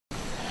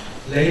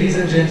Ladies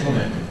and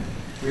gentlemen,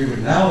 we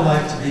would now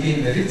like to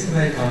begin the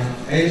Ritsumeikan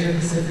Asia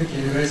Pacific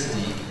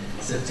University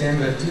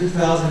September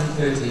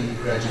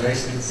 2013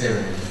 graduation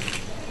ceremony.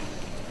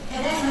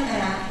 ただいまか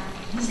ら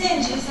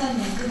2013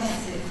年9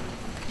月、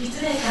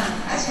立命館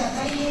アジア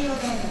太平洋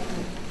大学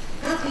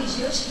学位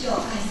授与式を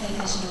開催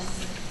いたしま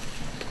す。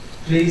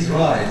Please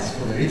rise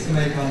for the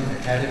Ritsumeikan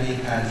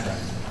Academy anthem.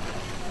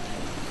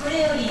 こ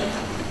れより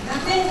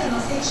学園歌の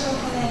斉唱を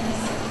行いま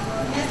す。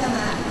皆様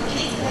ご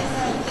起立くだ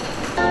さい。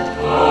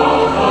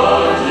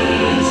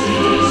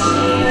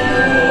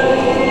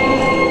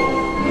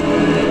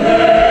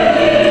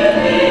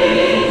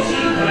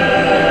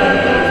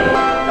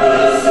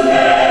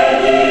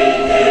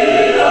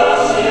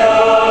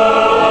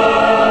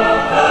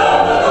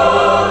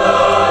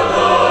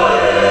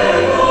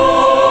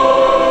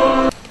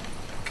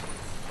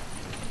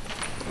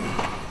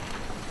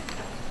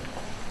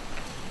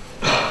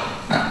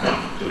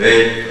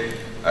Today,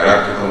 I'd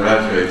like to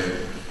congratulate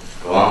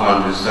the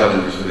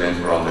 170 students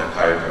from the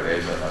College of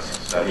Asia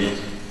Pacific Studies,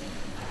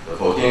 the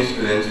 14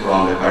 students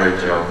from the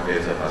College of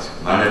Asia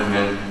Pacific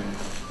Management,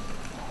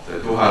 the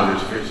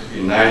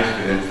 259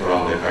 students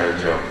from the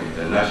College of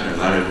International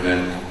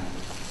Management,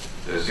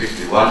 the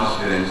 61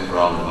 students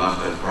from the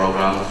Master's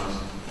Program,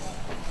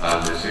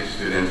 and the 6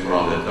 students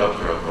from the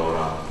Doctoral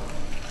Program.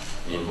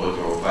 In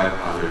total,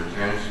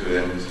 510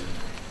 students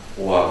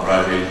who are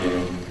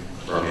graduating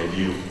from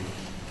APU.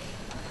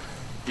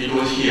 It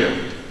was here,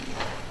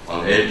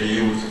 on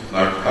APU's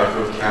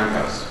multicultural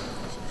campus,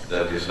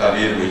 that we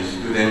studied with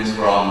students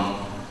from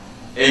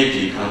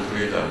 80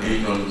 countries and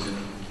regions,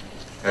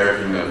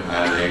 helping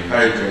and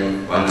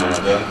encouraging one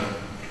another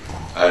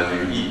as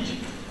you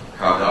each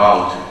carved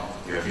out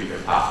your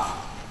future path.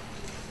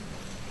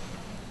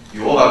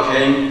 You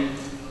overcame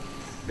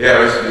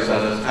various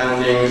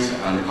misunderstandings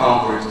and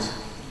conflicts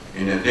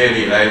in your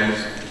daily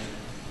lives,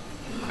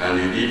 and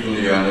you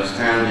deepened your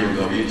understanding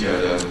of each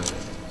other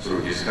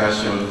through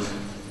discussions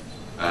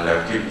and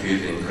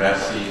activities in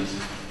classes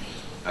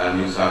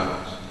and in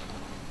circles.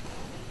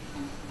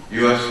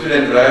 Your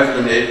student life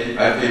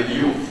at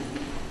APU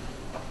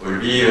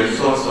will be a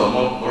source of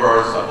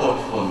moral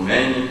support for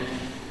many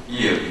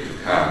years to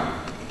come,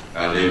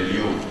 and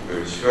APU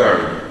will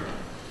surely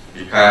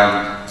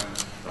become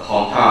the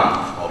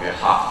hometown of your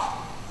heart.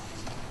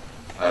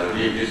 As you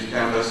leave this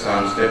campus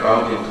and step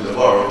out into the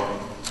world,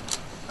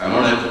 I'm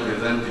honored to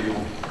present you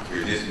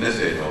with this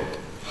message of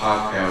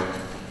heartfelt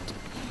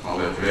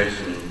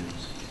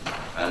congratulations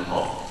and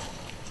hope.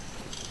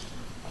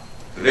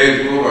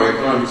 Today's global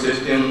economic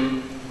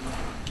system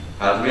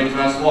has been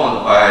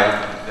transformed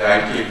by the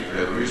IT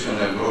revolution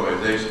and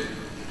globalization.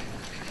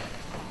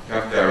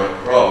 Capital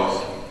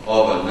flows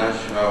over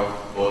national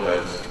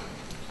borders,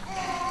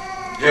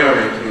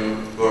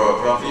 generating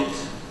global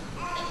profits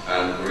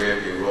and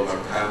creating global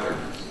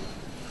companies.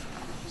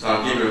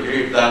 Some people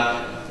believe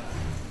that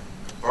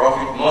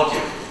profit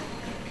motive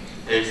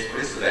takes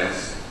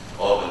precedence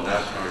over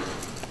nationalism.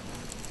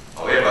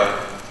 However,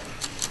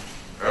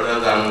 rather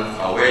than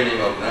a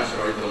waning of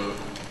nationalism,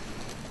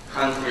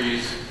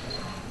 countries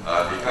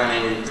are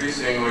becoming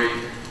increasingly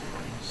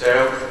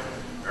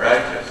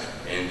self-righteous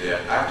in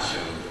their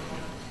actions,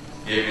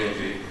 giving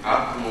the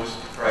utmost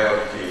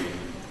priority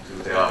to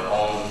their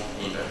own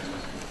interests.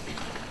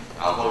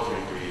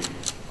 Unfortunately,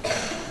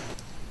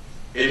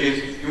 it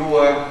is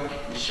your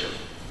mission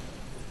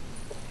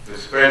to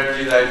spread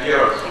these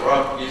ideas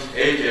throughout East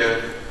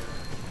Asia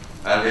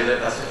and Asia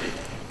Pacific.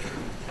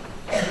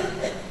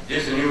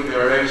 This new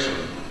generation,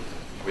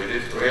 with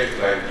its creative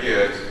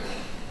ideas,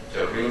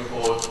 shall bring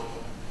forth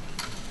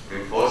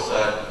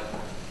a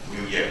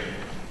new year.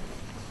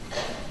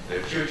 The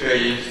future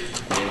is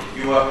in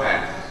your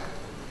hands.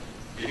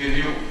 It is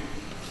you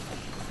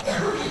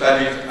who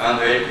studied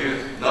under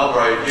APU's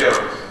noble ideas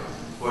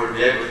who will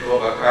be able to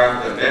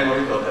overcome the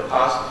memories of the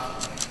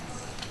past,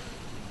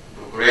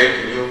 to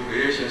create new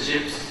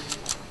relationships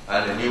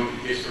and a new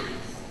history.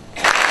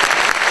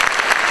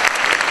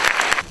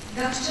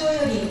 学長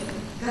より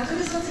学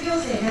部卒業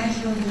生代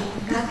表に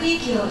学位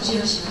旗を授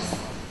与します。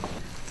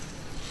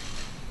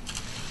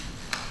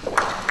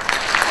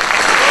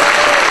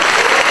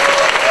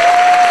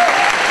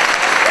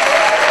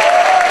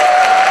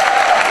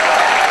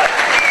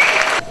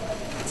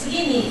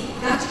次に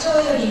学長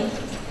より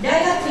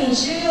大学院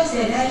修了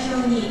生代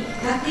表に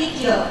学位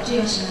旗を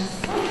授与しま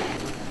す。